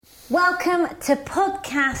Welcome to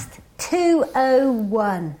podcast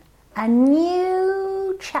 201, a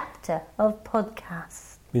new chapter of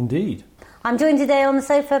podcasts. Indeed. I'm joined today on the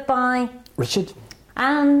sofa by Richard.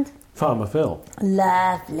 And Farmer Phil.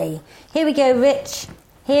 Lovely. Here we go, Rich.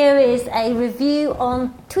 Here is a review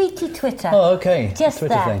on Tweety Twitter. Oh, okay. Just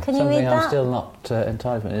Twitter there. thing. Can you Something read that? I'm still not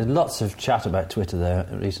entirely familiar. There's lots of chat about Twitter there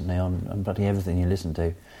recently on bloody everything you listen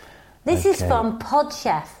to. This is from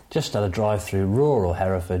Podchef. Just had a drive through rural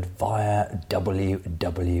Hereford via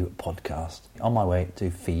WW Podcast. On my way to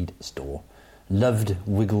feed store. Loved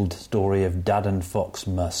wiggled story of Dad and Fox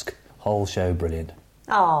Musk. Whole show brilliant.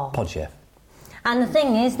 Oh. Podchef. And the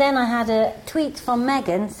thing is, then I had a tweet from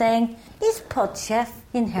Megan saying, is Podchef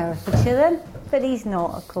in Herefordshire then? But he's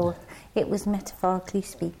not, of course. It was metaphorically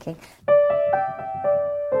speaking.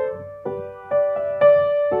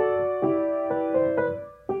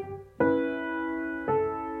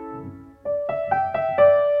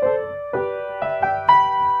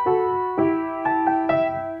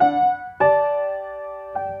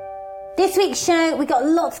 This week's show, we've got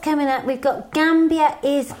lots coming up. We've got Gambia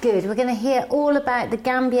is Good. We're going to hear all about the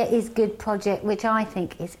Gambia is Good project, which I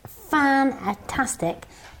think is fantastic.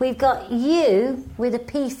 We've got you with a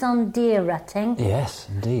piece on deer rutting. Yes,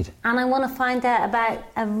 indeed. And I want to find out about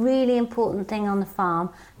a really important thing on the farm,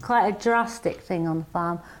 quite a drastic thing on the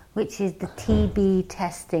farm, which is the TB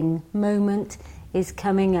testing moment is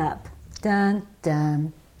coming up. Dun,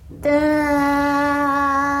 dun,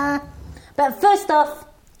 dun. But first off,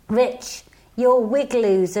 Rich, your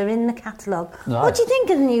Wiggloos are in the catalogue. Right. What do you think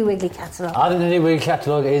of the new Wiggly catalogue? I think the new Wiggly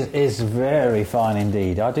catalogue is very fine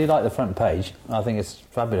indeed. I do like the front page. I think it's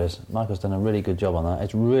fabulous. Michael's done a really good job on that.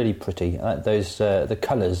 It's really pretty. I like those the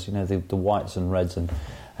colours, you know, the whites and reds and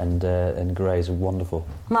greys are wonderful.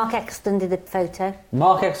 Mark Exton did the photo.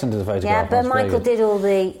 Mark Exton did the photograph. Yeah, but That's very Michael good. did all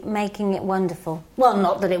the making it wonderful. Well,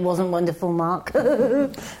 not that it wasn't wonderful, Mark. They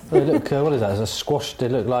look, what is that? It's a squashed. They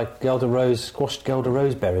look like squashed Gelder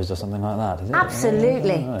Rose berries or something like that. Is it?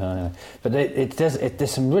 Absolutely. Yeah. But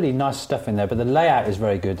there's some really nice stuff in there. But the layout is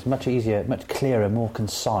very good. It's much easier, much clearer, more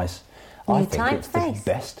concise. I think it's the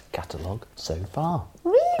best catalogue so far.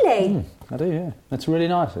 Really? I do, yeah. It's really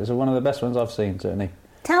nice. It's one of the best ones I've seen, certainly.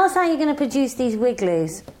 Tell us how you're going to produce these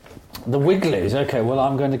Wiggloos. The Wiggloos, okay, well,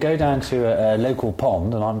 I'm going to go down to a local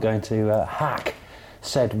pond and I'm going to hack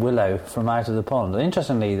said willow from out of the pond. And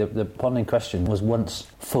interestingly, the pond in question was once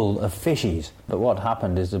full of fishies, but what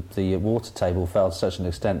happened is the water table fell to such an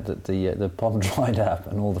extent that the pond dried up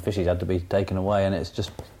and all the fishies had to be taken away, and it's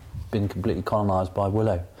just been completely colonised by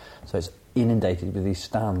willow. So it's inundated with these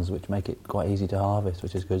stands which make it quite easy to harvest,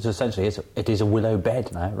 which is good. So essentially it is a willow bed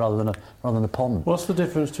now rather than a pond. What's the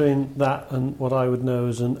difference between that and what I would know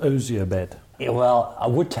as an osier bed? Yeah, well, I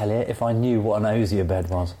would tell you if I knew what an osier bed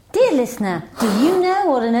was. Dear listener, do you know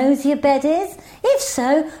what an osier bed is? If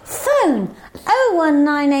so, phone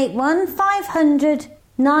 01981 500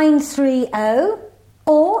 930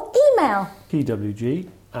 or email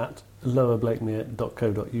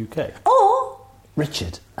pwg@lowerblakemere.co.uk or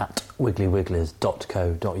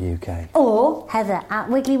richard@wigglyWigglers.co.uk or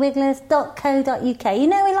heather@wigglyWigglers.co.uk. You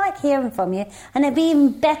know, we like hearing from you, and it'd be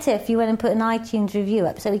even better if you went and put an iTunes review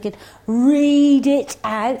up so we could read it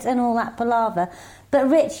out and all that palaver. But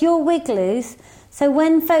Rich, your Wiggloos, so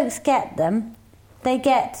when folks get them, they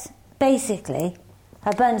get basically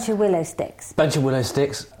a bunch of willow sticks. Bunch of willow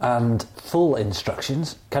sticks and full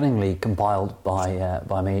instructions, cunningly compiled by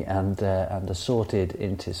me and assorted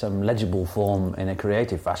into some legible form in a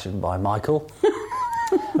creative fashion by Michael.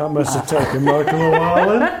 That must have taken Michael a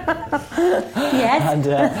while then. Yes.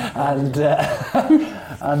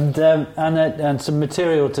 and some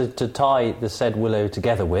material to tie the said willow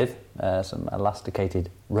together with, some elasticated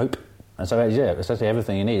rope. And so, yeah, essentially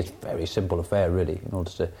everything you need. It's a very simple affair, really, in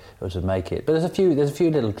order to make it. But there's a few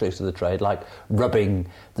little tricks to the trade, like rubbing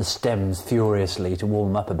the stems furiously to warm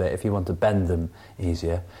them up a bit if you want to bend them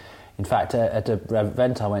easier. In fact, at an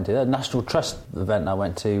event I went to, a National Trust event I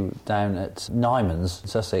went to down at Nyman's,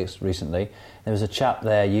 Sussex, recently, there was a chap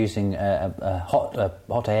there using a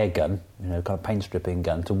hot air gun, you know, kind of paint stripping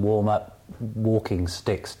gun, to warm up walking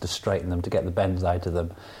sticks to straighten them, to get the bends out of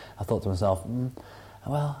them. I thought to myself,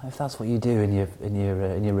 well, if that's what you do in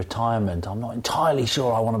your retirement, I'm not entirely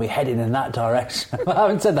sure I want to be heading in that direction.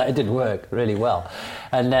 Having said that, it did work really well,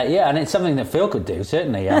 and and it's something that Phil could do,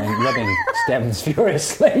 certainly. I mean, rubbing stems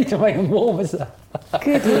furiously to make them warm is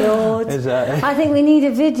Good Lord. I think we need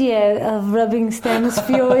a video of rubbing stems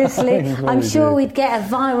furiously. I'm sure we'd get a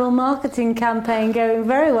viral marketing campaign going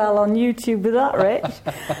very well on YouTube with that, Rich.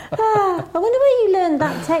 I wonder where you learned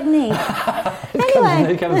that technique.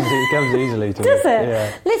 Anyway. It comes easily to Does me. it?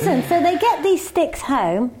 Yeah. Listen, so they get these sticks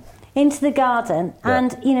home. into the garden,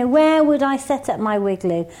 and, where would I set up my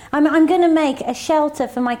Wigloo? I'm going to make a shelter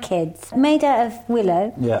for my kids, made out of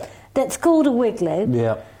willow, that's called a Wigloo.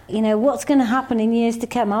 Yeah. What's going to happen in years to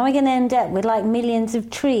come? Am I going to end up with, millions of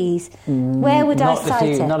trees? Where would I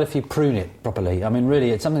site it? Not if you prune it properly. I mean, really,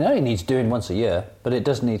 it's something that only needs doing once a year, but it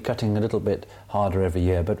does need cutting a little bit harder every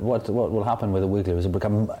year. But what will happen with a Wigloo is it will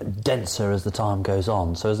become denser as the time goes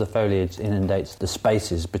on. So as the foliage inundates the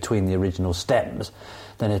spaces between the original stems,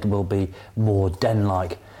 then it will be more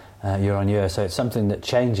den-like year on year. So it's something that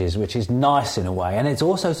changes, which is nice in a way. And it's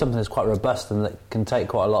also something that's quite robust and that can take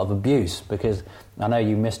quite a lot of abuse, because I know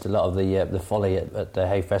you missed a lot of the folly at the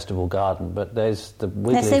Hay Festival Garden, but there's the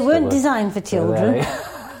Wigglies. Yes, they weren't designed for children,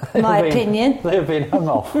 my opinion. They've been hung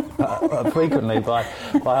off frequently by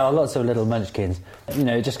lots of little munchkins.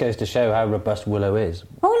 It just goes to show how robust willow is.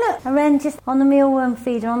 Oh, look, a wren just on the mealworm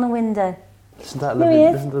feeder on the window. Isn't that lovely?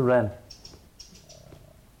 Listen to the wren.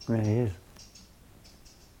 There he is.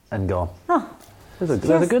 And gone. Oh.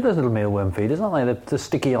 They're good, those little mealworm feeders, aren't they? They're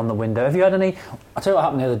sticky on the window. Have you had any... I'll tell you what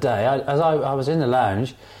happened the other day. As I was in the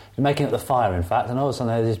lounge, making up the fire, in fact, and all of a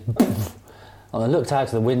sudden there was this... And I looked out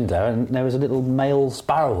of the window, and there was a little male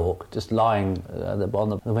sparrowhawk just lying on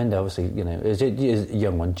the window. Obviously, it was a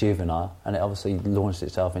young one, juvenile, and it obviously launched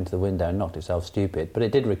itself into the window and knocked itself stupid. But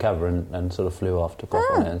it did recover and sort of flew off, took off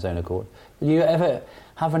on its own accord. Did you ever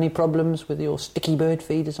have any problems with your sticky bird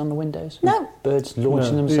feeders on the windows? No. Birds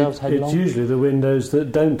launching themselves headlong? It's usually the windows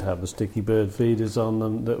that don't have the sticky bird feeders on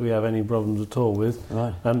them that we have any problems at all with.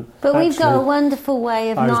 Right. But we've got a wonderful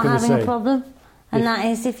way of not having a problem. And that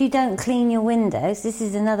is, if you don't clean your windows, this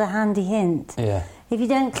is another handy hint. Yeah. If you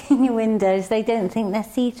don't clean your windows, they don't think they're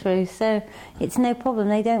see-through, so it's no problem.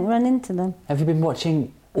 They don't run into them. Have you been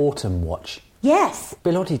watching Autumn Watch? Yes.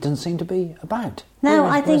 Bill Oddie doesn't seem to be about. No,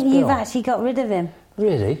 I think you've actually got rid of him.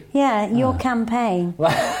 Really? Yeah, your campaign.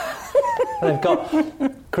 They've got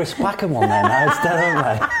Chris Packham on there now instead,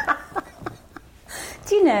 haven't they?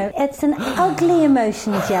 Do you know, it's an ugly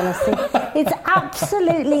emotion, jealousy. It's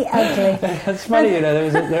absolutely ugly. It's funny, there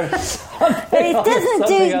was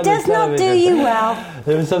it does not do you well.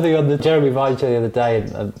 There was something on the Jeremy Vine show the other day,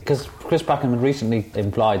 because Chris Packham had recently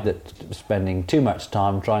implied that spending too much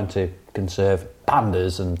time trying to conserve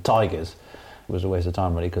pandas and tigers was a waste of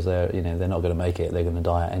time, really, because they're not going to make it. They're going to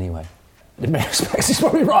die out anyway. In many respects, he's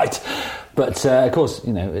probably right. But, of course,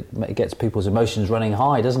 it gets people's emotions running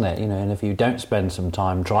high, doesn't it? And if you don't spend some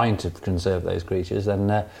time trying to conserve those creatures, then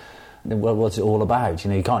what's it all about?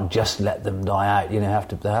 You can't just let them die out.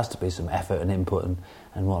 There has to be some effort and input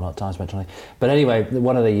and whatnot, time spent trying. But anyway,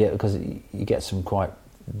 one of the... because you get some quite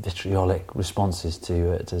vitriolic responses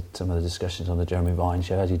to some of the discussions on the Jeremy Vine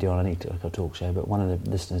show, as you do on any talk show, but one of the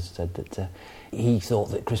listeners said that he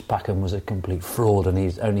thought that Chris Packham was a complete fraud, and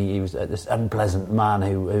he was this unpleasant man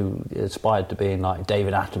who aspired to being like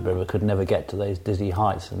David Attenborough but could never get to those dizzy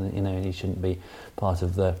heights, and he shouldn't be part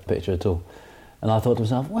of the picture at all. And I thought to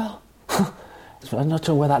myself, well, I'm not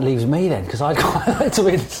sure where that leaves me then, because I'd quite like to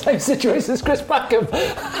be in the same situation as Chris Packham.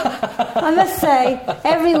 I must say,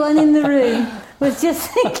 everyone in the room was just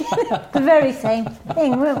thinking the very same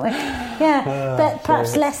thing, weren't we? Yeah, but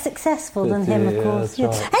perhaps less successful than him, of course. Yeah.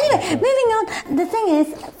 Right. Anyway, moving on. The thing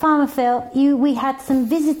is, Farmer Phil, we had some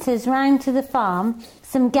visitors round to the farm,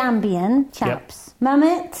 some Gambian chaps. Yep.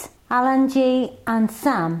 Mehmet, Alan G and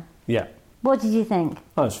Sam. Yeah. What did you think?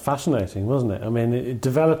 Oh, it's fascinating, wasn't it? I mean,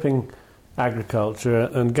 developing agriculture,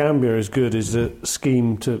 and Gambia is good, is a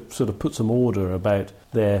scheme to sort of put some order about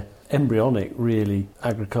their embryonic, really,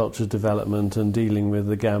 agriculture development and dealing with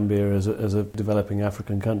the Gambia as a developing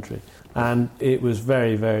African country. And it was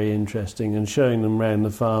very, very interesting, and showing them around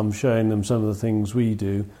the farm, showing them some of the things we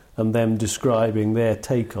do, and them describing their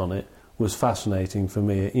take on it was fascinating for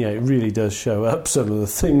me. It really does show up some of the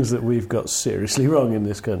things that we've got seriously wrong in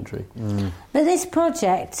this country. Mm. But this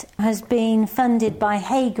project has been funded by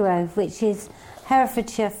Haygrove, which is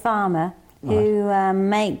Herefordshire farmer who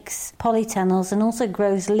makes polytunnels and also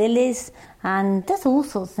grows lilies and does all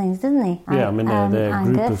sorts of things, doesn't he? Yeah, I mean, they're a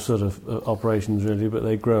group of sort of operations, really, but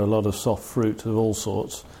they grow a lot of soft fruit of all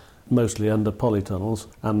sorts, mostly under polytunnels,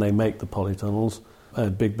 and they make the polytunnels a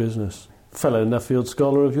big business. Fellow Nuffield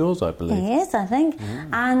scholar of yours, I believe. He is, I think. Mm.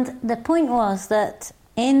 And the point was that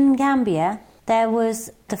in Gambia, there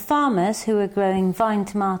was the farmers who were growing vine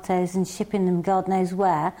tomatoes and shipping them God knows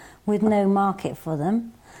where, with no market for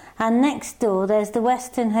them. And next door, there's the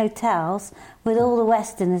Western hotels, with all the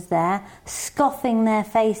Westerners there, scoffing their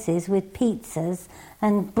faces with pizzas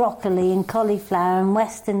and broccoli and cauliflower and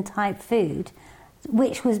Western-type food,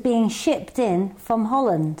 which was being shipped in from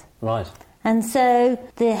Holland. Right. And so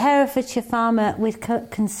the Herefordshire farmer with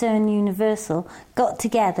Concern Universal got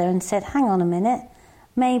together and said, hang on a minute,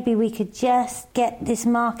 maybe we could just get this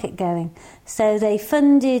market going. So they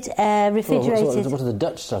funded refrigerated... What do the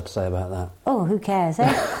Dutch have to say about that? Oh, who cares,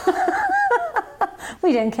 eh?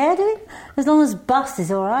 We don't care, do we? As long as bus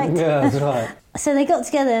is all right. Yeah, that's right. So they got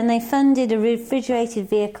together and they funded a refrigerated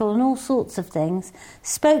vehicle and all sorts of things,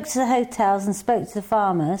 spoke to the hotels and spoke to the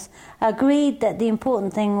farmers, agreed that the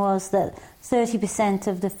important thing was that 30%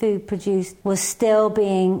 of the food produced was still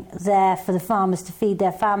being there for the farmers to feed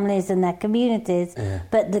their families and their communities,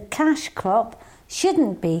 but the cash crop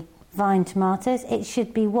shouldn't be vine tomatoes, it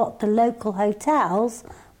should be what the local hotels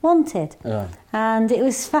wanted. Yeah. And it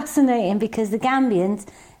was fascinating because the Gambians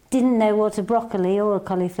didn't know what a broccoli or a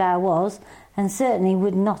cauliflower was, and certainly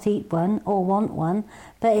would not eat one or want one,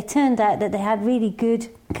 but it turned out that they had really good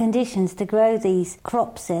conditions to grow these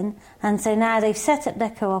crops in, and so now they've set up their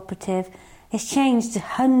cooperative. It's changed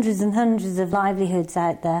hundreds and hundreds of livelihoods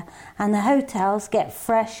out there, and the hotels get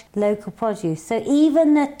fresh local produce, so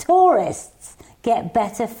even the tourists get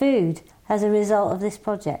better food as a result of this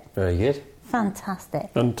project. Very good. Fantastic.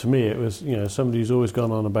 And to me it was, somebody who's always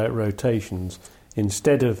gone on about rotations.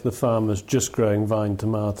 Instead of the farmers just growing vine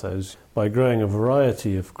tomatoes, by growing a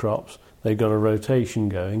variety of crops, they got a rotation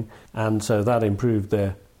going, and so that improved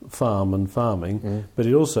their farm and farming, but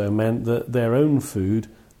it also meant that their own food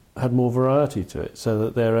had more variety to it, so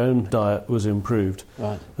that their own diet was improved.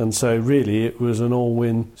 Right. And so really it was an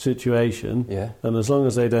all-win situation, and as long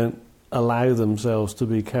as they don't allow themselves to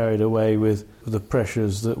be carried away with the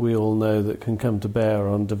pressures that we all know that can come to bear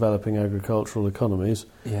on developing agricultural economies,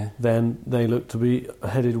 then they look to be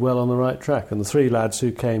headed well on the right track. And the three lads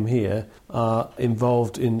who came here are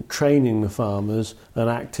involved in training the farmers and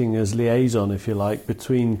acting as liaison, if you like,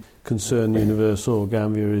 between Concern Universal or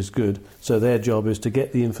Gambia is Good. So their job is to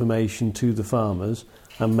get the information to the farmers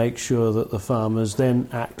and make sure that the farmers then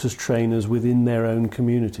act as trainers within their own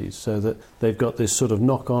communities, so that they've got this sort of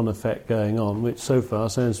knock-on effect going on, which so far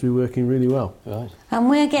sounds to be working really well. Right.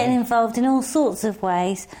 And we're getting involved in all sorts of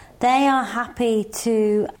ways. They are happy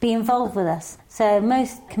to be involved with us. So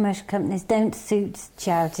most commercial companies don't suit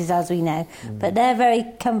charities, as we know, but they're very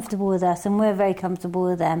comfortable with us and we're very comfortable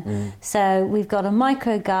with them. So we've got a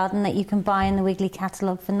micro garden that you can buy in the Wiggly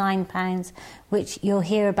catalogue for £9, which you'll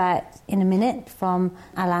hear about in a minute from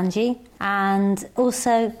Alanji. And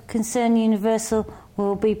also Concern Universal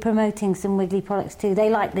will be promoting some Wiggly products too.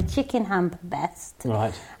 They like the chicken hamper best.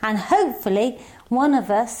 Right. And hopefully one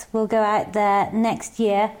of us will go out there next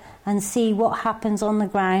year and see what happens on the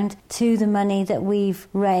ground to the money that we've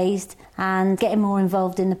raised and getting more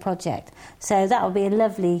involved in the project. So that will be a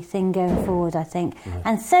lovely thing going forward, I think. Right.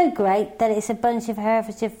 And so great that it's a bunch of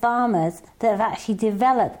Herefordshire farmers that have actually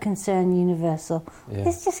developed Concern Universal. Yeah.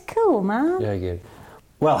 It's just cool, man. Very good.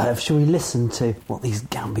 Well, Hev, shall we listen to what these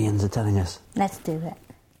Gambians are telling us? Let's do it.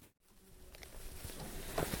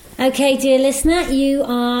 OK, dear listener, you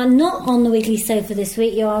are not on the Wiggly sofa this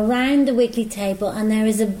week. You are around the Wiggly table and there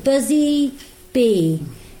is a buzzy bee,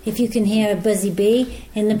 if you can hear a buzzy bee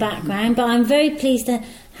in the background. But I'm very pleased to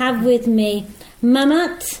have with me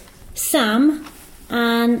Mamat, Sam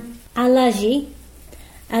and Alaji,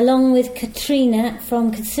 along with Katrina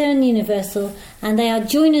from Concern Universal, and they are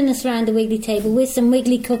joining us around the Wiggly table with some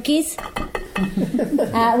Wiggly cookies.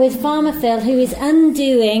 With Farmer Phil, who is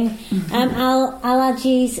undoing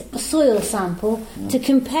Alaji's soil sample to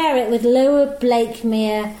compare it with Lower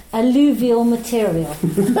Blakemere alluvial material.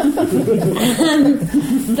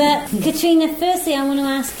 But Katrina, firstly I want to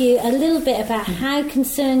ask you a little bit about how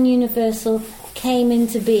Concern Universal came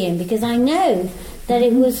into being, because I know that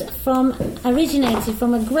it was originated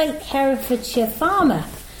from a great Herefordshire farmer.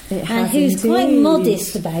 And who's quite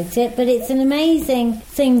modest about it, but it's an amazing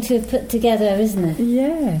thing to have put together, isn't it?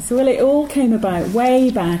 Yes, well, it all came about way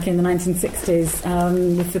back in the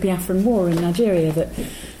 1960s with the Biafran War in Nigeria that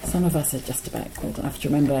some of us are just about old enough to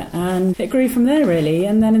remember. And it grew from there, really.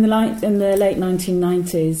 And then in the late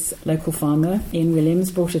 1990s, local farmer Ian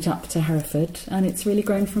Williams brought it up to Hereford, and it's really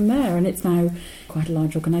grown from there. And it's now quite a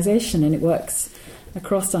large organisation, and it works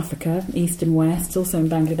across Africa, east and west, also in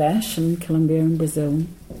Bangladesh and Colombia and Brazil.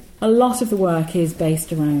 A lot of the work is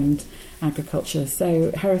based around agriculture,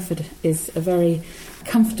 so Hereford is a very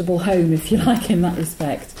comfortable home, if you like, in that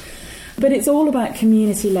respect. But it's all about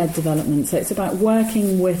community-led development, so it's about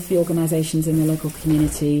working with the organisations in the local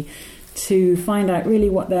community to find out really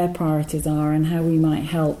what their priorities are and how we might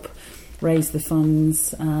help raise the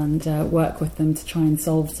funds and work with them to try and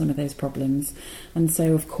solve some of those problems. And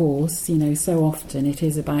so, of course, so often it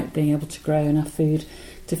is about being able to grow enough food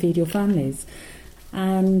to feed your families.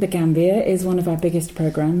 And the Gambia is one of our biggest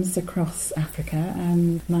programmes across Africa.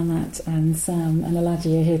 And Mamat and Sam and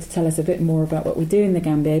Alaji are here to tell us a bit more about what we do in the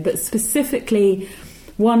Gambia, but specifically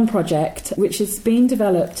one project which has been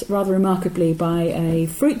developed rather remarkably by a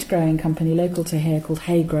fruit growing company local to here called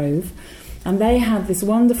Haygrove. And they have this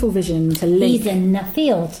wonderful vision to link... He's in the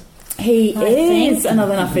field. He is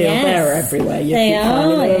another Nuffield. Yes. They're everywhere. They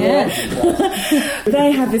are, yeah.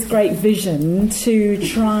 They have this great vision to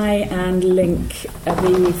try and link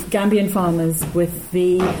the Gambian farmers with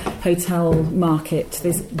the hotel market,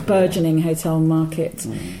 this burgeoning hotel market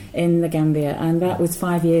in the Gambia. And that was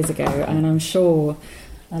 5 years ago. And I'm sure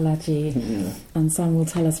Alaji and Sam will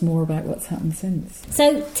tell us more about what's happened since.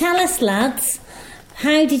 So tell us, lads,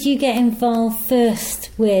 how did you get involved first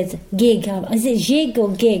with GIG? Is it GIG or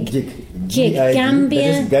GIG? GIG.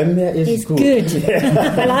 Gambia, Gambia is good.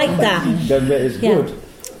 I like that. Gambia is good.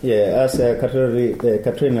 Yeah, as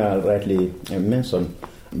Katrina rightly mentioned,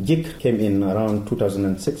 GIG came in around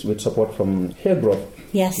 2006 with support from Haygrove,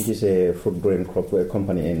 which is a fruit growing crop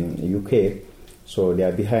company in the UK. So they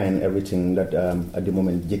are behind everything that at the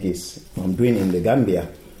moment GIG is doing in the Gambia.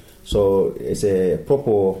 So it's a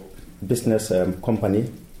proper business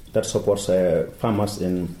company that supports farmers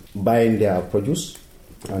in buying their produce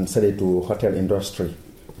and sell it to hotel industry.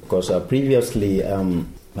 Because previously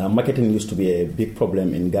marketing used to be a big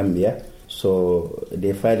problem in Gambia, so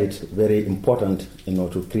they find it very important,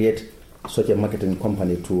 to create such a marketing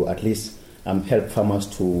company to at least help farmers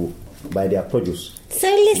to buy their produce. So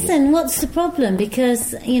listen, what's the problem?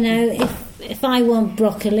 Because, if I want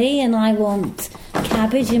broccoli and I want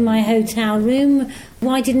cabbage in my hotel room,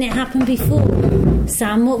 why didn't it happen before?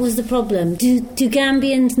 Sam, what was the problem? Do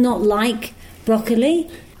Gambians not like broccoli?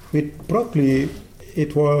 With broccoli,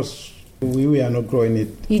 it was, we were not growing it.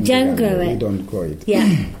 You don't grow it? We don't grow it.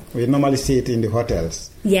 Yeah. We normally see it in the hotels.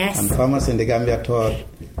 Yes. And farmers in the Gambia thought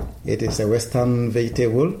it is a Western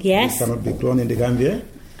vegetable. Yes. It cannot be grown in the Gambia.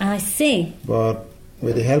 I see. But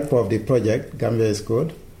with the help of the project, Gambia is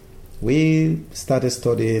good, we started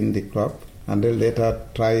studying the crop and then later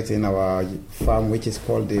tried it in our farm, which is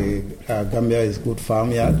called the Gambia is Good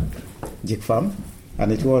Farmyard, GIG Farm,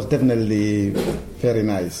 and it was definitely very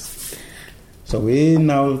nice. So we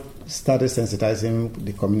now started sensitizing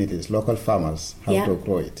the communities, local farmers, how to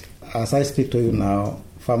grow it. As I speak to you now,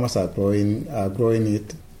 farmers are growing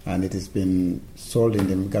it, and it has been sold in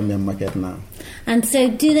the Gambian market now. And so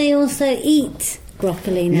do they also eat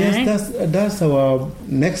broccoli now? Yes, that's our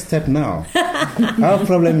next step now. Our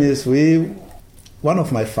problem is one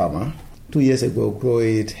of my farmer 2 years ago grew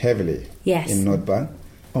it heavily in North Bank.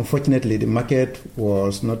 Unfortunately, the market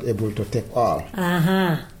was not able to take all.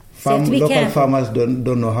 Local farmers don't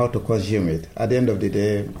know how to consume it. At the end of the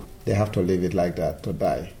day, they have to leave it like that to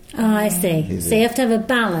die. Oh, I see. So you have to have a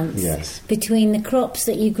balance between the crops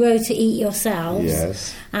that you grow to eat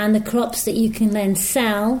yourselves and the crops that you can then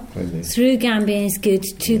sell through Gambia is Good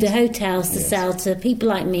to the hotels to sell to people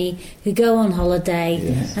like me who go on holiday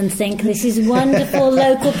and think this is wonderful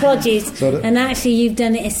local produce, and actually you've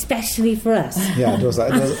done it especially for us. Yeah, those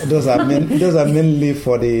are mainly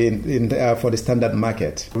for the standard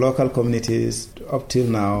market. Local communities, up till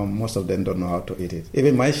now, most of them don't know how to eat it.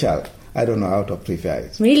 Even my child, I don't know how to prepare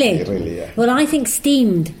it. Really? Really, yeah. Well, I think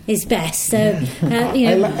steamed is best. So,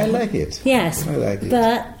 I like it. Yes. I like it.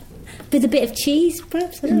 But with a bit of cheese,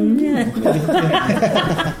 perhaps? I don't know.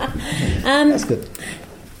 That's good.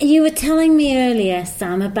 You were telling me earlier,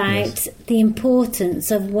 Sam, about the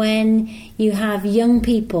importance of when you have young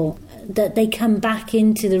people that they come back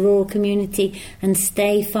into the rural community and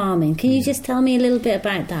stay farming. Can you just tell me a little bit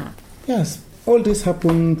about that? Yes. All this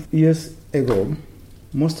happened years ago.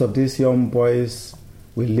 Most of these young boys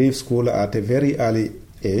will leave school at a very early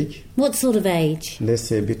age. What sort of age? Let's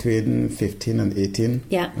say between 15 and 18.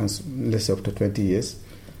 Yeah. And let's say up to 20 years.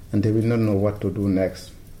 And they will not know what to do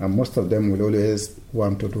next. And most of them will always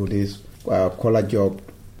want to do this collar job,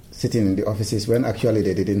 sitting in the offices, when actually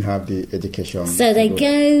they didn't have the education. So they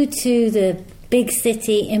go to the big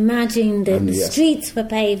city, imagine that the streets were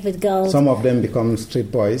paved with gold. Some of them become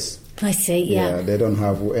street boys. I see, yeah. They don't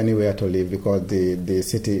have anywhere to live because the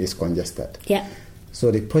city is congested. Yeah. So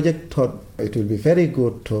the project thought it would be very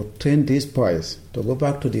good to train these boys to go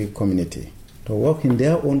back to the community, to work in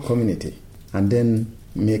their own community, and then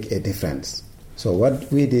make a difference. So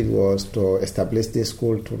what we did was to establish this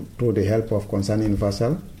school through the help of Concern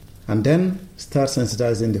Universal, and then start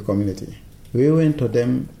sensitizing the community. We went to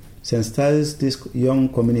them, sensitized these young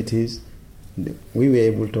communities. We were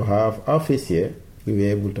able to have, our first year, we were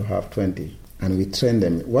able to have 20, and we trained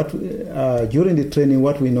them. During the training,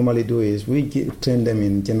 what we normally do is we train them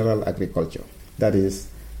in general agriculture. That is,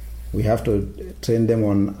 We have to train them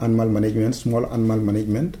on animal management, small animal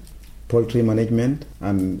management, poultry management,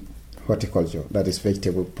 and horticulture, that is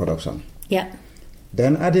vegetable production. Yeah.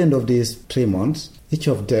 Then at the end of these 3 months, each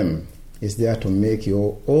of them is there to make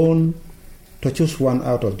your own, to choose one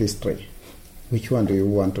out of these 3. Which one do you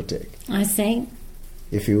want to take? I see.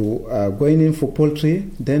 If you are going in for poultry,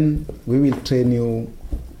 then we will train you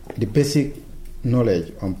the basic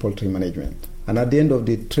knowledge on poultry management. And at the end of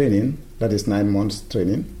the training, that is 9 months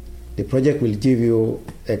training, the project will give you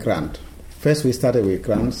a grant. First we started with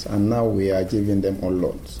grants, and now we are giving them on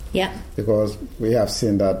loans. Yeah. Because we have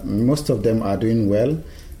seen that most of them are doing well,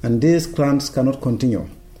 and these grants cannot continue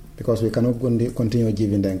because we cannot continue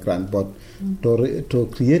giving them grant, but to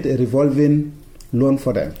create a revolving loan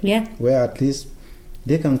for them, where at least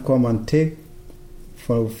they can come and take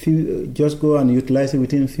for a few, just go and utilize it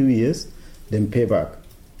within a few years, then pay back.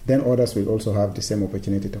 Then others will also have the same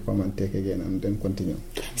opportunity to come and take again and then continue.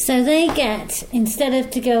 So they get, instead of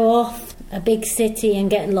to go off a big city and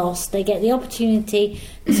get lost, they get the opportunity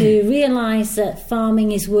to realise that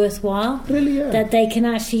farming is worthwhile, really, that they can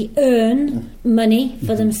actually earn money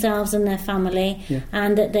for themselves and their family,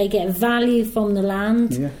 and that they get value from the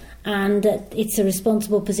land, and that it's a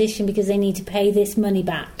responsible position because they need to pay this money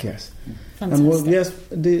back. Yes. Fantastic.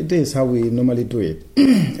 And this is how we normally do it.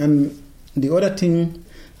 And the other thing,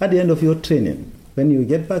 at the end of your training, when you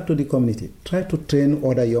get back to the community, try to train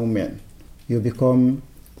other young men. You become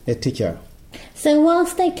a teacher. So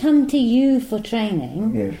whilst they come to you for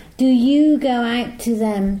training, do you go out to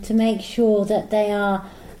them to make sure that they are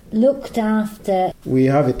looked after? We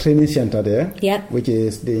have a training center there, which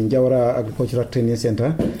is the Njawara Agricultural Training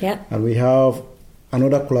Center. And we have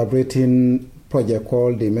another collaborating project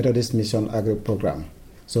called the Methodist Mission Agri Program.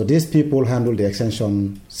 So these people handle the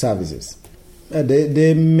extension services.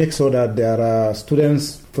 They make sure that there are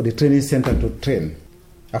students for the training center to train.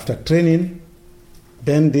 After training,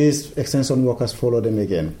 then these extension workers follow them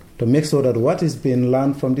again to make sure that what is being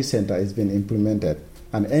learned from the center is being implemented.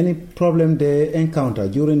 And any problem they encounter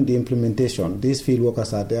during the implementation, these field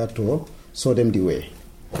workers are there to show them the way.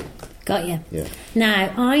 Got you. Yeah.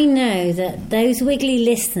 Now, I know that those Wiggly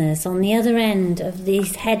listeners on the other end of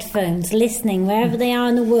these headphones, listening wherever they are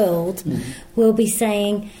in the world, will be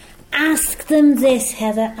saying, ask them this,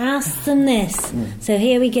 Heather, ask them this. So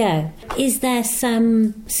here we go. Is there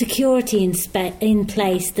some security in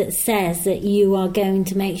place that says that you are going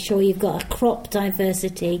to make sure you've got a crop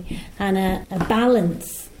diversity and a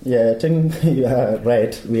balance? Yeah, I think you are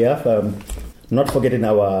right. We have, not forgetting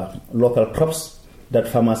our local crops that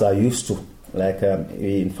farmers are used to. Like,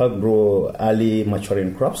 we in fact grow early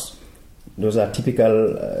maturing crops. Those are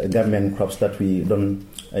typical Gambian crops that we don't,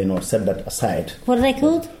 set that aside. What are they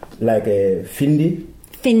called? Like Findi.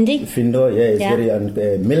 Findo, it's very, and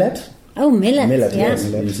millet. Oh, millet, yes.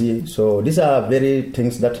 You see, so these are very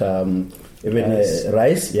things that even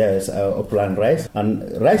rice, upland rice,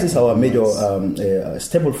 and rice is our major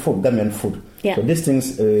staple food, Gambian food. So these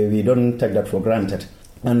things we don't take that for granted.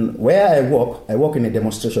 And where I work in a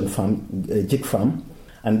demonstration farm, a jig farm,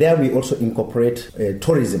 and there we also incorporate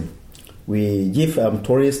tourism. We give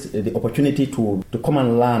tourists the opportunity to come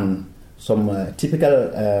and learn some typical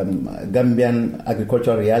Gambian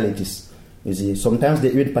agricultural realities. You see, sometimes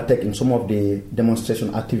they even partake in some of the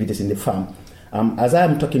demonstration activities in the farm. As I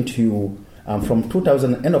am talking to you, from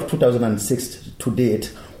end of 2006 to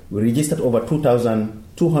date, we registered over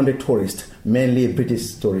 2,200 tourists, mainly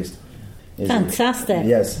British tourists. Fantastic.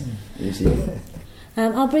 Yes. You see.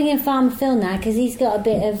 I'll bring in Farmer Phil now because he's got a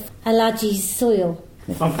bit of Alaji's soil.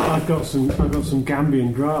 I've got some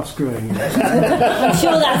Gambian grass growing. I'm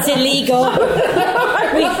sure that's illegal.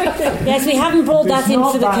 We haven't brought that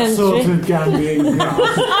into the country. It's not that sort of Gambian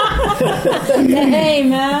grass. Hey,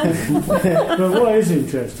 man. But what is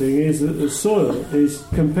interesting is that the soil is,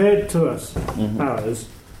 compared to us, ours,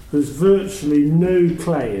 there's virtually no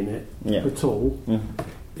clay in it at all.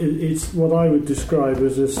 It's what I would describe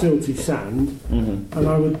as a silty sand, and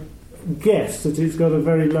I would guess that it's got a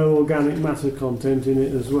very low organic matter content in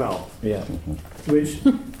it as well. Which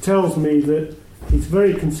tells me that it's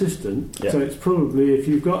very consistent. So it's probably, if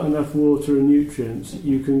you've got enough water and nutrients,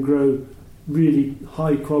 you can grow really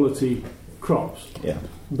high quality crops.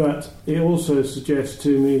 But it also suggests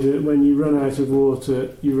to me that when you run out of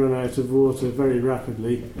water, you run out of water very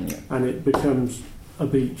rapidly, and it becomes a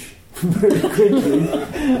beach very quickly.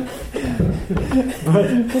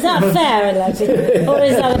 Is that fair, Elijah? Or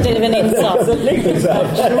is that a bit of an insult?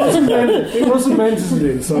 It wasn't meant as an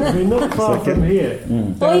insult. I mean, not far from here.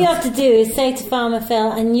 All you have to do is say to Farmer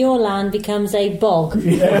Phil, and your land becomes a bog.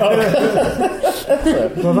 Well,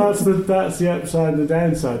 that's the upside and the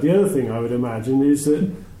downside. The other thing I would imagine is that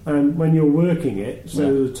And when you're working it,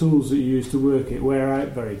 so the tools that you use to work it wear out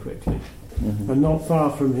very quickly. And not far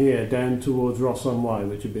from here, down towards Ross-on-Wye,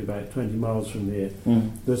 which would be about 20 miles from here,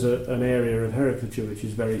 there's an area of Herefordshire which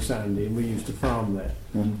is very sandy, and we used to farm there.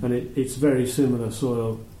 And it's very similar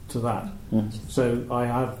soil to that. So I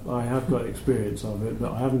have got experience of it,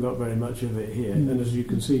 but I haven't got very much of it here. And as you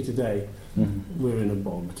can see today, we're in a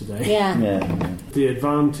bog today. The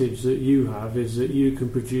advantage that you have is that you can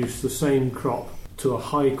produce the same crop to a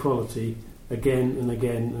high quality again and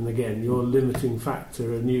again and again. Your limiting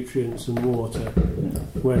factor are nutrients and water,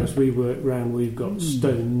 whereas we work round, we've got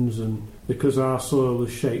stones, and because our soil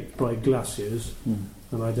was shaped by glaciers,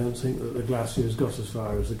 and I don't think that the glaciers got as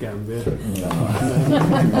far as the Gambia.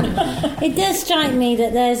 It does strike me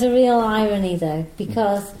that there's a real irony though,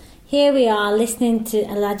 because here we are listening to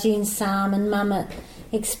Alaji and Sam and Mama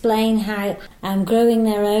explain how growing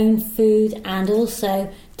their own food and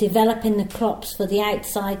also developing the crops for the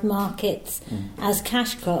outside markets as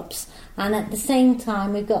cash crops. And at the same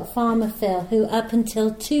time, we've got Farmer Phil, who up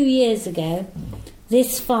until 2 years ago,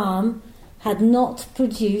 this farm had not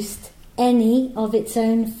produced any of its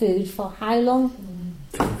own food for how long?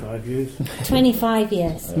 25 years. 25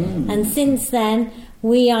 years. And since then,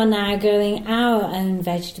 we are now growing our own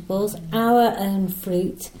vegetables, our own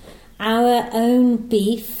fruit, our own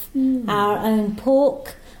beef, our own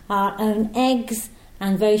pork, our own eggs,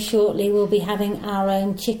 and very shortly we'll be having our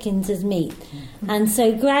own chickens as meat. And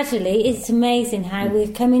so gradually, it's amazing how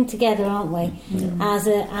we're coming together, aren't we, as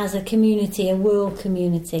a community, a rural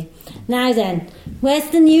community. Now then, where's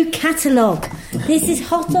the new catalogue? This is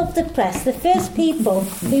hot off the press. The first people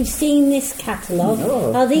who've seen this catalogue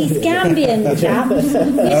are these Gambian chaps,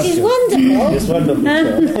 which is wonderful. It's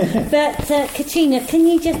wonderful. But Katrina, can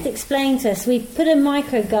you just explain to us, we've put a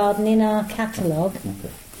micro garden in our catalogue.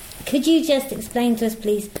 Could you just explain to us,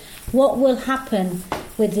 please, what will happen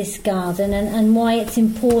with this garden and why it's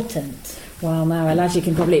important? Well, now Alaji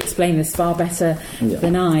can probably explain this far better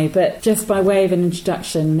than I, but just by way of an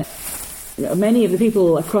introduction, many of the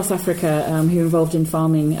people across Africa who are involved in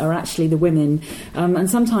farming are actually the women, and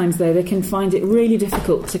sometimes, though, they can find it really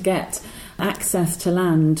difficult to get access to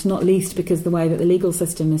land, not least because the way that the legal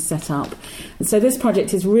system is set up. And so this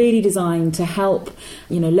project is really designed to help,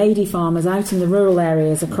 lady farmers out in the rural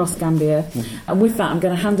areas across Gambia. And with that, I'm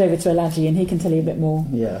going to hand over to Alaji, and he can tell you a bit more.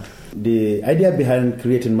 Yeah. The idea behind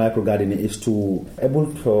creating microgardening is to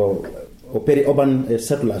able to peri-urban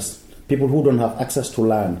settlers, people who don't have access to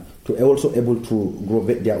land, to also able to grow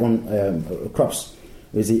their own crops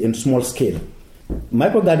in small scale.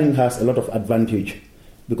 Microgardening has a lot of advantage.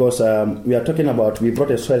 Because we are talking about, we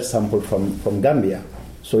brought a soil sample from Gambia.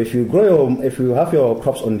 So if you have your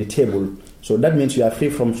crops on the table, so that means you are free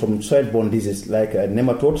from some soil-borne diseases like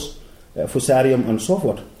nematodes, fusarium, and so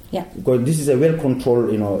forth. Yeah. Because this is a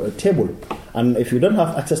well-controlled, table. And if you don't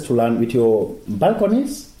have access to land with your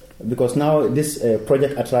balconies, because now this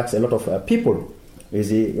project attracts a lot of people. You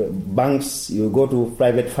see, banks, you go to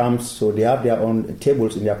private farms, so they have their own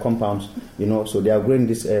tables in their compounds, so they are growing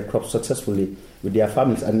this crop successfully with their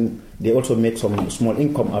families, and they also make some small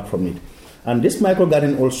income out from it. And this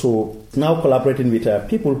microgarden also now collaborating with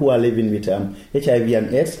people who are living with HIV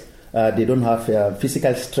and AIDS. They don't have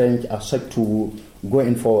physical strength as such to go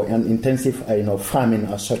in for an intensive farming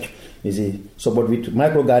as such. You see, so but with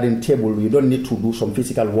microgarden table, you don't need to do some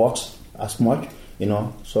physical works as much.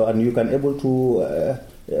 So and you can able to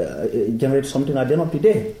generate something at the end of the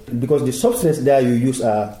day, because the substrates there you use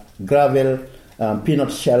are gravel,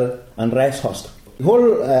 peanut shell, and rice husk. The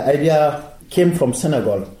whole idea came from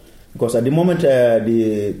Senegal, because at the moment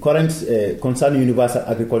the current concerned universal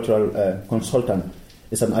agricultural consultant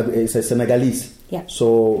is a Senegalese. Yeah.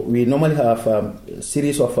 So we normally have a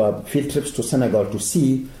series of field trips to Senegal to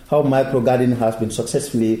see how microgardening has been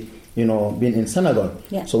successfully been in Senegal.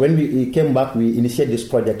 Yeah. So when we came back, we initiated this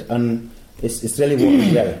project, and it's really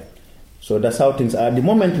working well. So that's how things are. At the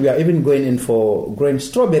moment, we are even going in for growing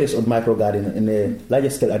strawberries on microgarden in a larger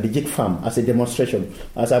scale at the Jig Farm as a demonstration,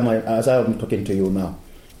 as I'm talking to you now.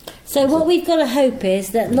 So what we've got to hope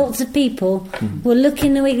is that lots of people will look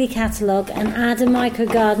in the Wiggly catalogue and add a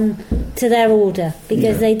microgarden to their order,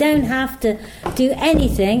 because they don't have to do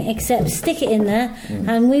anything except stick it in there,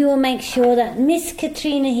 and we will make sure that Miss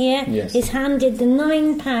Katrina here is handed the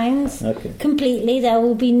 £9 completely. There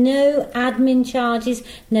will be no admin charges,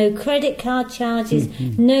 no credit card charges,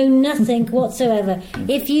 no nothing whatsoever.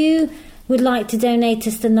 If you would like to donate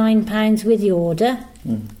us the £9 with your order,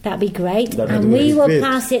 That'd be great. That'd And be we will great.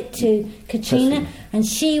 pass it to Katrina, and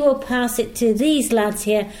she will pass it to these lads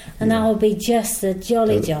here, and that will be just a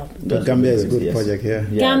jolly job. The Gambia is a good project here.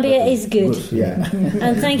 Gambia is good. Yeah.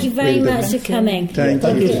 And thank you very much for coming. Thank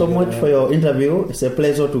you so much for your interview. It's a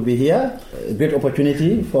pleasure to be here. A great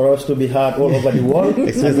opportunity for us to be heard all over the world.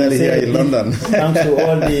 Especially here in London. Thanks to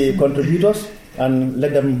all the contributors. And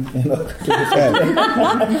let them, It will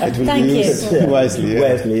Thank be you. used wisely. Yeah.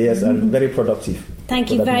 wisely, yes, and very productive. Thank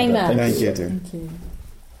you very much. Thank you too.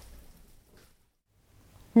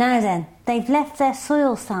 Now then, they've left their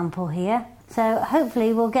soil sample here, so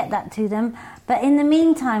hopefully we'll get that to them. But in the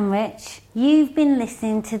meantime, Rich, you've been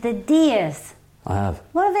listening to the deers. I have.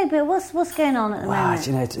 What have they been? What's going on at the moment?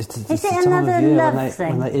 You know, it's Is the it time another of year love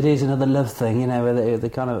thing? it is another love thing, you know, where the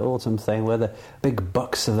kind of autumn thing where the big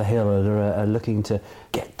bucks of the hill are looking to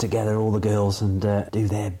get together all the girls and do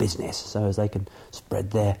their business so as they can spread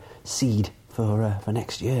their seed for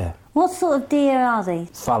next year. What sort of deer are they?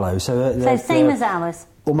 Fallow. So Same as ours.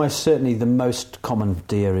 almost certainly the most common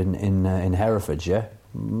deer in Herefordshire.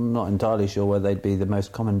 I'm not entirely sure whether they'd be the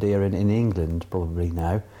most common deer in England probably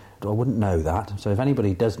now. I wouldn't know that. So if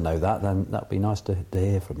anybody does know that, then that'd be nice to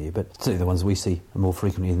hear from you. But certainly the ones we see more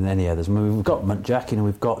frequently than any others. I mean, we've got muntjac,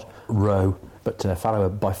 we've got roe, but fallow are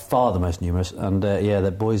by far the most numerous. And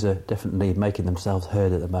the boys are definitely making themselves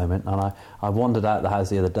heard at the moment. And I wandered out the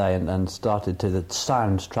house the other day and started to, the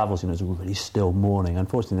sound travels, it's a really still morning.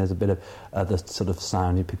 Unfortunately, there's a bit of other sort of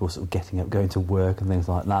sound, people sort of getting up, going to work and things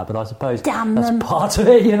like that. But I suppose that's part of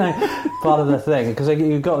it, part of the thing. Because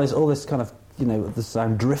you've got all this kind of, the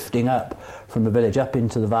sound drifting up from the village up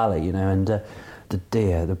into the valley, and the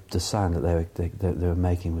deer, the sound that they were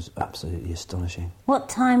making was absolutely astonishing. What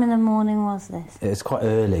time in the morning was this? It's quite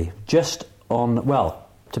early. Just on, well,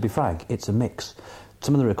 to be frank, it's a mix.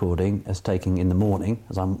 Some of the recording is taken in the morning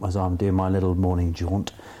as I'm doing my little morning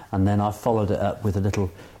jaunt, and then I followed it up with a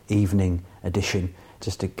little evening edition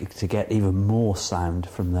just to get even more sound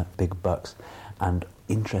from the big bucks. And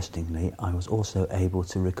interestingly, I was also able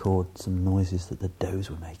to record some noises that the does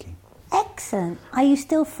were making. Excellent. Are you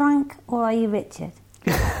still Frank or are you Richard?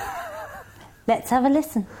 Let's have a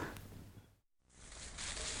listen.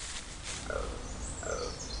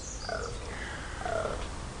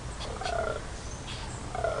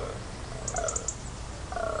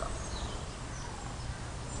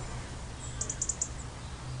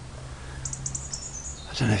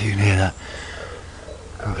 I don't know if you can hear that.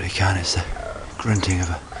 Probably can. It's the grunting of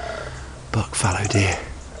a buck fallow deer.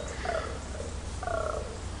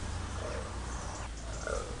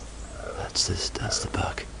 That's the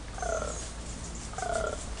buck.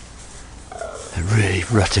 They're really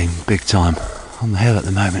rutting big time on the hill at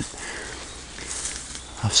the moment.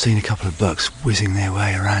 I've seen a couple of bucks whizzing their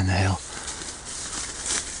way around the hill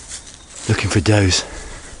looking for does,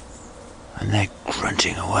 and they're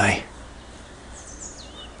grunting away,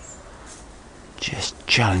 just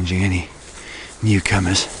challenging any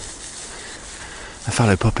newcomers. The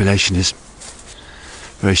fallow population is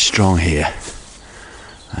very strong here,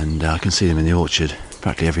 and I can see them in the orchard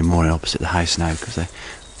practically every morning opposite the house now because they're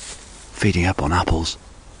feeding up on apples.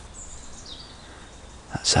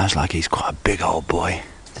 That sounds like he's quite a big old boy.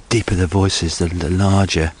 The deeper the voices, the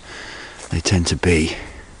larger they tend to be.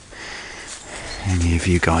 Any of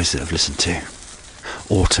you guys that have listened to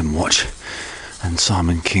Autumn Watch and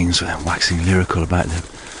Simon King's waxing lyrical about the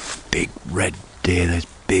big red deer, those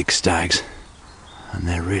big stags, and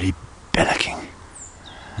they're really bellocking.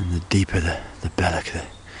 And the deeper the belloc,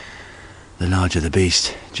 the larger the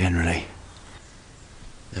beast, generally.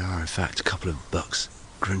 There are in fact a couple of bucks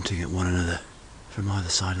grunting at one another from either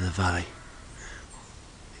side of the valley.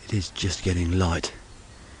 It is just getting light.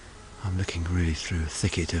 I'm looking really through a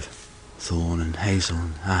thicket of thorn and hazel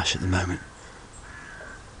and ash at the moment.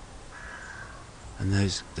 And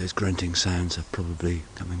those grunting sounds are probably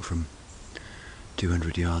coming from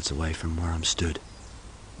 200 yards away from where I'm stood.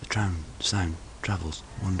 The sound travels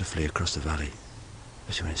wonderfully across the valley,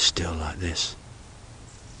 especially when it's still like this.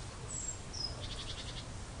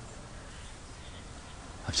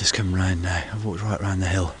 I've just come round now. I've walked right round the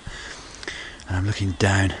hill, and I'm looking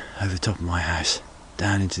down over the top of my house,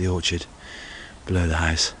 down into the orchard below the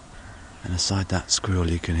house. And aside that squirrel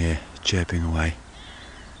you can hear chirping away,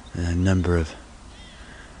 and a number of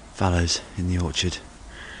fallows in the orchard,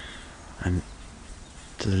 and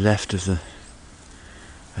to the left of the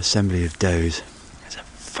assembly of does is a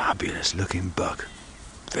fabulous looking buck,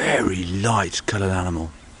 very light coloured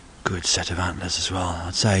animal, good set of antlers as well.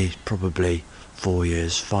 I'd say probably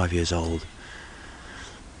 5 years old.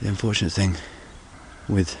 The unfortunate thing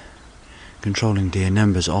with controlling deer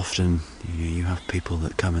numbers, often you have people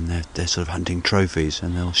that come and they're sort of hunting trophies,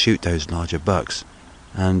 and they'll shoot those larger bucks,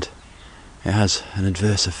 and it has an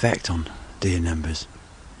adverse effect on deer numbers.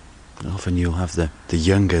 And often you'll have the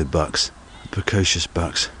younger bucks, precocious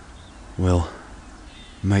bucks, will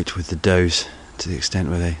mate with the does to the extent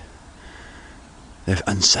where they're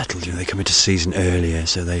unsettled. They come into season earlier,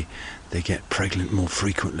 so they get pregnant more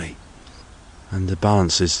frequently, and the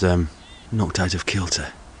balance is knocked out of kilter.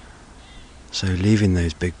 So leaving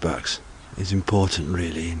those big bucks is important,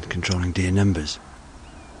 really, in controlling deer numbers.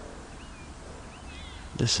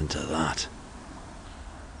 Listen to that.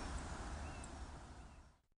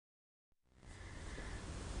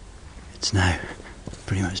 It's now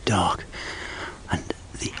pretty much dark, and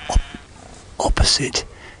the opposite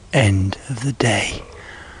end of the day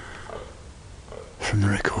from the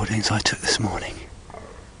recordings I took this morning.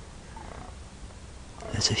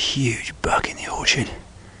 There's a huge buck in the orchard.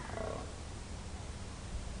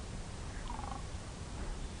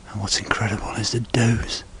 And what's incredible is the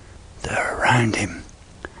does that are around him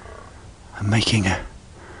are making a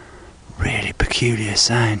really peculiar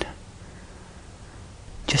sound.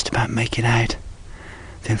 Just about make it out.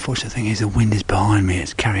 The unfortunate thing is the wind is behind me.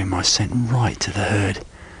 It's carrying my scent right to the herd.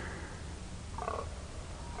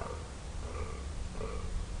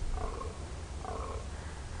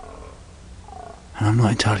 And I'm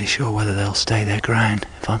not entirely sure whether they'll stay their ground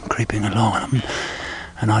if I'm creeping along,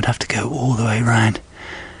 and I'd have to go all the way round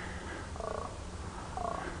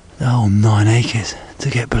the whole 9 acres to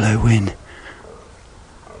get below wind.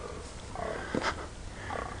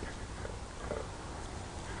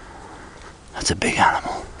 That's a big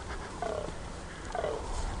animal.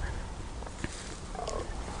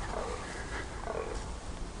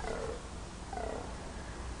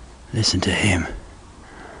 Listen to him.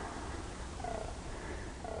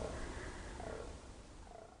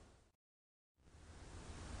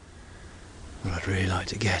 What I'd really like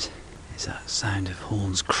to get is that sound of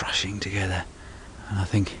horns crashing together. And I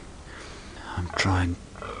think I'm trying...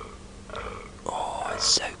 Oh, it's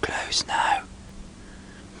so close now.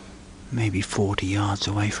 Maybe 40 yards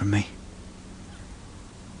away from me.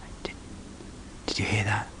 Did you hear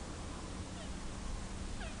that?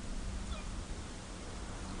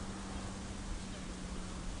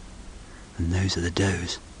 And those are the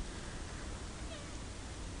does.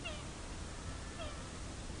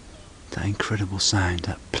 That incredible sound,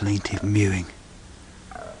 that plaintive mewing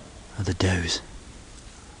of the does.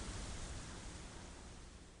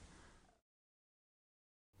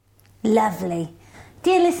 Lovely.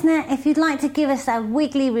 Dear listener, if you'd like to give us a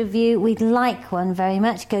Wiggly review, we'd like one very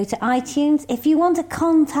much. Go to iTunes. If you want to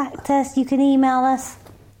contact us, you can email us.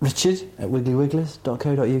 Richard at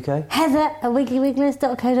wigglyWigglers.co.uk. Heather at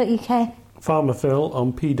wigglyWigglers.co.uk. Farmer Phil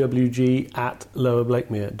on pwg at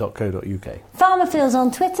lowerblakemere.co.uk. Farmer Phil's on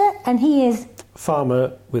Twitter, and he is...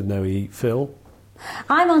 Farmer with no E, Phil.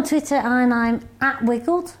 I'm on Twitter, and I'm at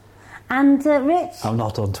Wiggled. And Rich? I'm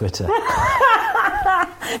not on Twitter.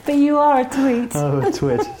 But you are a tweet. Oh, a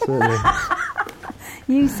twit, certainly.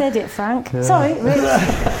 You said it, Frank. Yeah. Sorry, Rich.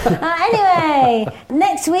 Anyway,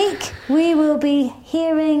 next week we will be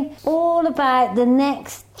hearing all about the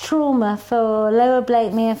next trauma for Lower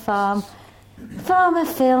Blakemere Farm. Farmer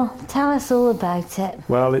Phil, tell us all about it.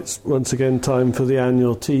 Well, it's once again time for the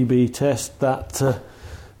annual TB test, that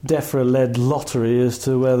DEFRA-led lottery as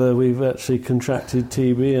to whether we've actually contracted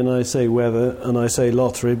TB, and I say whether, and I say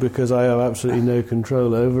lottery because I have absolutely no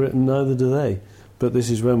control over it, and neither do they. But this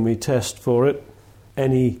is when we test for it.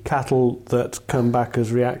 Any cattle that come back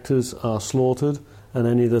as reactors are slaughtered, and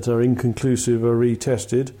any that are inconclusive are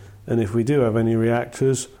retested, and if we do have any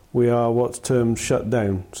reactors, we are what's termed shut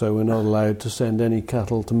down, so we're not allowed to send any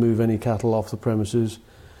cattle, to move any cattle off the premises.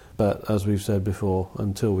 But as we've said before,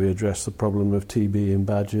 until we address the problem of TB in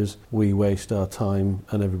badgers, we waste our time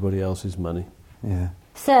and everybody else's money. Yeah.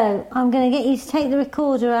 So I'm going to get you to take the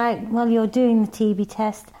recorder out while you're doing the TB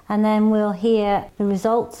test, and then we'll hear the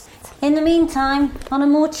results. In the meantime, on a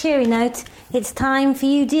more cheery note, it's time for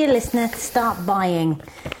you, dear listener, to start buying.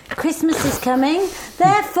 Christmas is coming,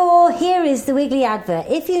 therefore here is the Wiggly advert.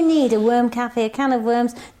 If you need a worm cafe, a can of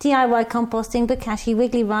worms, DIY composting, bokashi,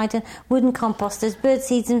 Wiggly rider, wooden composters, bird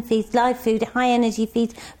seeds and feeds, live food, high energy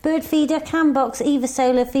feeds, bird feeder, can box, Eva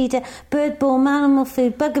solar feeder, bird ball, animal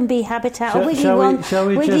food, bug and bee habitat, a Wiggly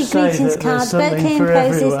Wiggly greetings card, bouquet and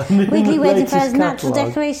poses, Wiggly wedding fairs, natural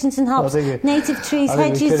decorations and hops, native trees,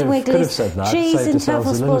 hedges and wigglies, trees and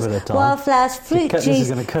truffle spores, wildflowers, fruit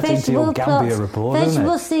trees, vegetable plots,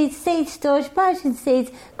 vegetable seeds, seed storage, sprouted seeds,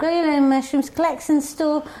 grow your own mushrooms, collect and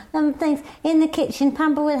store things in the kitchen,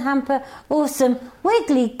 pamper with hamper, awesome.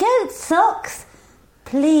 Wiggly goat socks,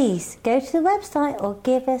 please go to the website or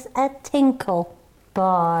give us a tinkle.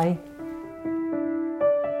 Bye.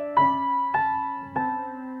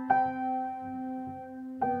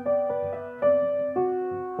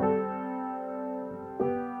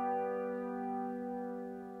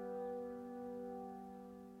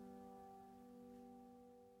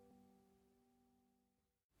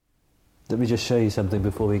 Let me just show you something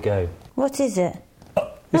before we go. What is it?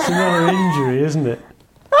 It's another injury, isn't it?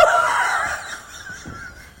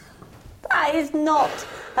 That is not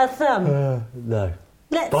a thumb. No.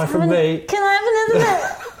 Let's Bye from me. Can I have another look?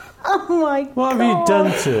 Oh my God. What have you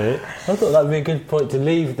done to it? I thought that would be a good point to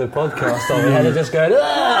leave the podcast on. We had to just go,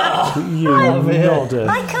 You nodder.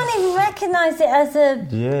 I can't even recognise it as a...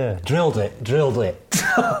 Yeah, drilled it.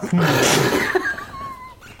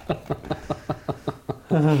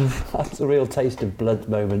 That's a real taste of blood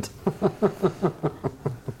moment.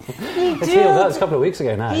 It's healed. That was a couple of weeks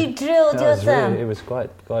ago now. You drilled your thumb? It was quite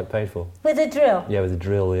painful. With a drill? Yeah, with a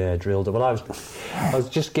drill. Yeah, drilled. Well, I was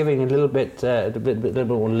just giving a little bit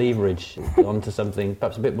more leverage onto something,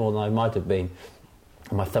 perhaps a bit more than I might have been.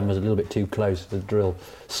 And my thumb was a little bit too close. The drill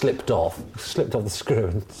slipped off the screw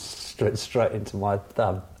and straight into my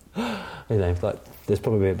thumb. You know, like there's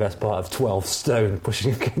probably the best part of 12 stone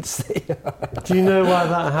pushing against the... Do you know why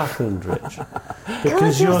that happened, Rich?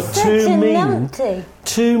 Because you're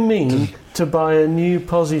too mean to buy a new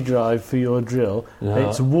posi drive for your drill. No.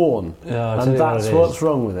 It's worn, and that's what's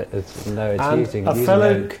wrong with it. It's and a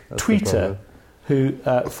fellow tweeter who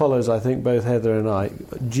follows, I think, both Heather and I,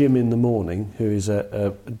 Jim in the Morning, who is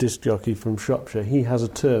a disc jockey from Shropshire, he has a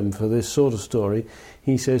term for this sort of story.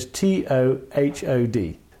 He says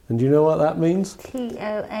TOHOD. And do you know what that means?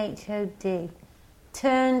 TOHOD.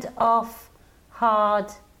 Turned off,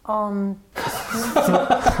 hard on.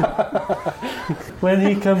 When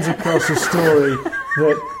he comes across a story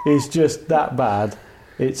that is just that bad,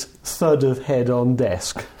 it's thud of head on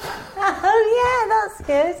desk. Oh, yeah, that's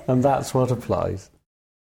good. And that's what applies.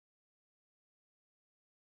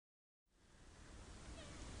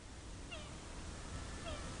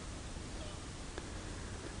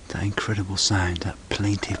 That incredible sound, that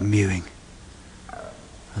plaintive mewing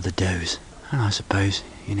of the does. And I suppose,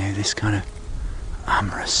 this kind of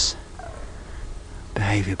amorous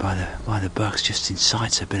behaviour by the bucks just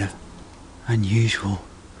incites a bit of unusual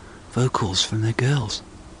vocals from their girls.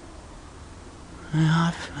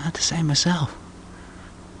 I've had the same myself.